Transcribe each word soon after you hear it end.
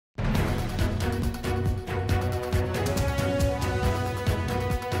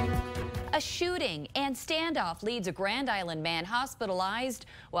shooting and standoff leads a Grand Island man hospitalized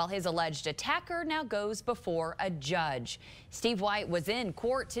while his alleged attacker now goes before a judge. Steve White was in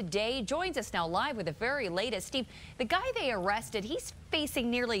court today, joins us now live with the very latest. Steve, the guy they arrested, he's facing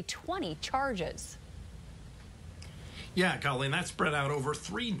nearly 20 charges. Yeah, Colleen, that's spread out over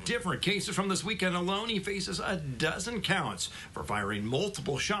 3 different cases from this weekend alone. He faces a dozen counts for firing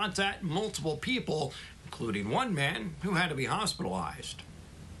multiple shots at multiple people, including one man who had to be hospitalized.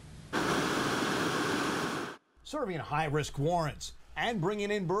 Serving high-risk warrants and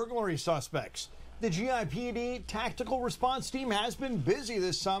bringing in burglary suspects. The GIPD Tactical Response Team has been busy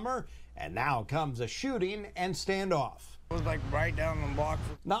this summer, and now comes a shooting and standoff. It was like right down the block.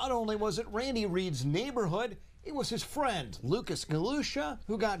 Not only was it Randy Reed's neighborhood, it was his friend, Lucas Galusha,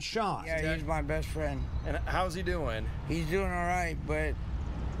 who got shot. Yeah, he's my best friend. And how's he doing? He's doing all right, but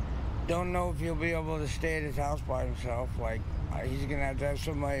don't know if he'll be able to stay at his house by himself. Like, he's going to have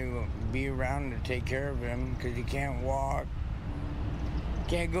somebody be around to take care of him because he can't walk.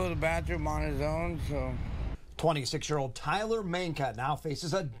 Can't go to the bathroom on his own, so. 26-year-old Tyler Manka now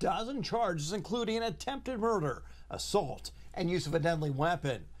faces a dozen charges, including attempted murder, assault, and use of a deadly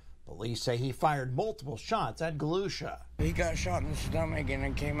weapon. Police say he fired multiple shots at Galusha. He got shot in the stomach and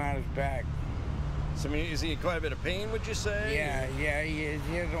it came out his back. So, I mean, is he in quite a bit of pain, would you say? Yeah, he is.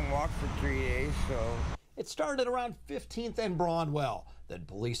 He hasn't walked for 3 days, so. It started around 15th and Broadwell. Then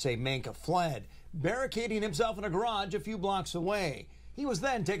police say Manka fled, barricading himself in a garage a few blocks away. He was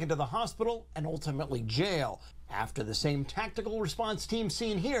then taken to the hospital and ultimately jail after the same tactical response team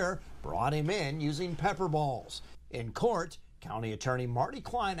seen here brought him in using pepper balls. In court, County Attorney Marty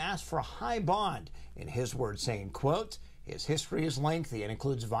Klein asked for a high bond, in his words saying, quote, his history is lengthy and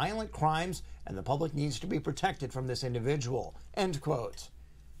includes violent crimes and the public needs to be protected from this individual, end quote.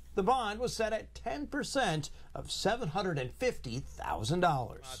 The bond was set at 10% of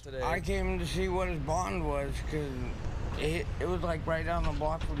 $750,000. I came to see what his bond was because it was like right down the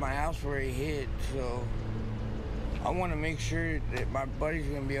block from my house where he hid, so I want to make sure that my buddy's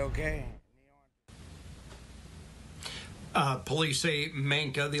going to be okay. Police say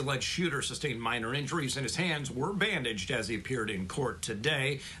Manka, the alleged shooter, sustained minor injuries and his hands were bandaged as he appeared in court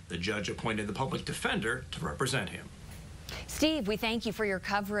today. The judge appointed the public defender to represent him. Steve, we thank you for your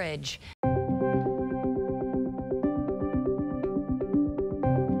coverage.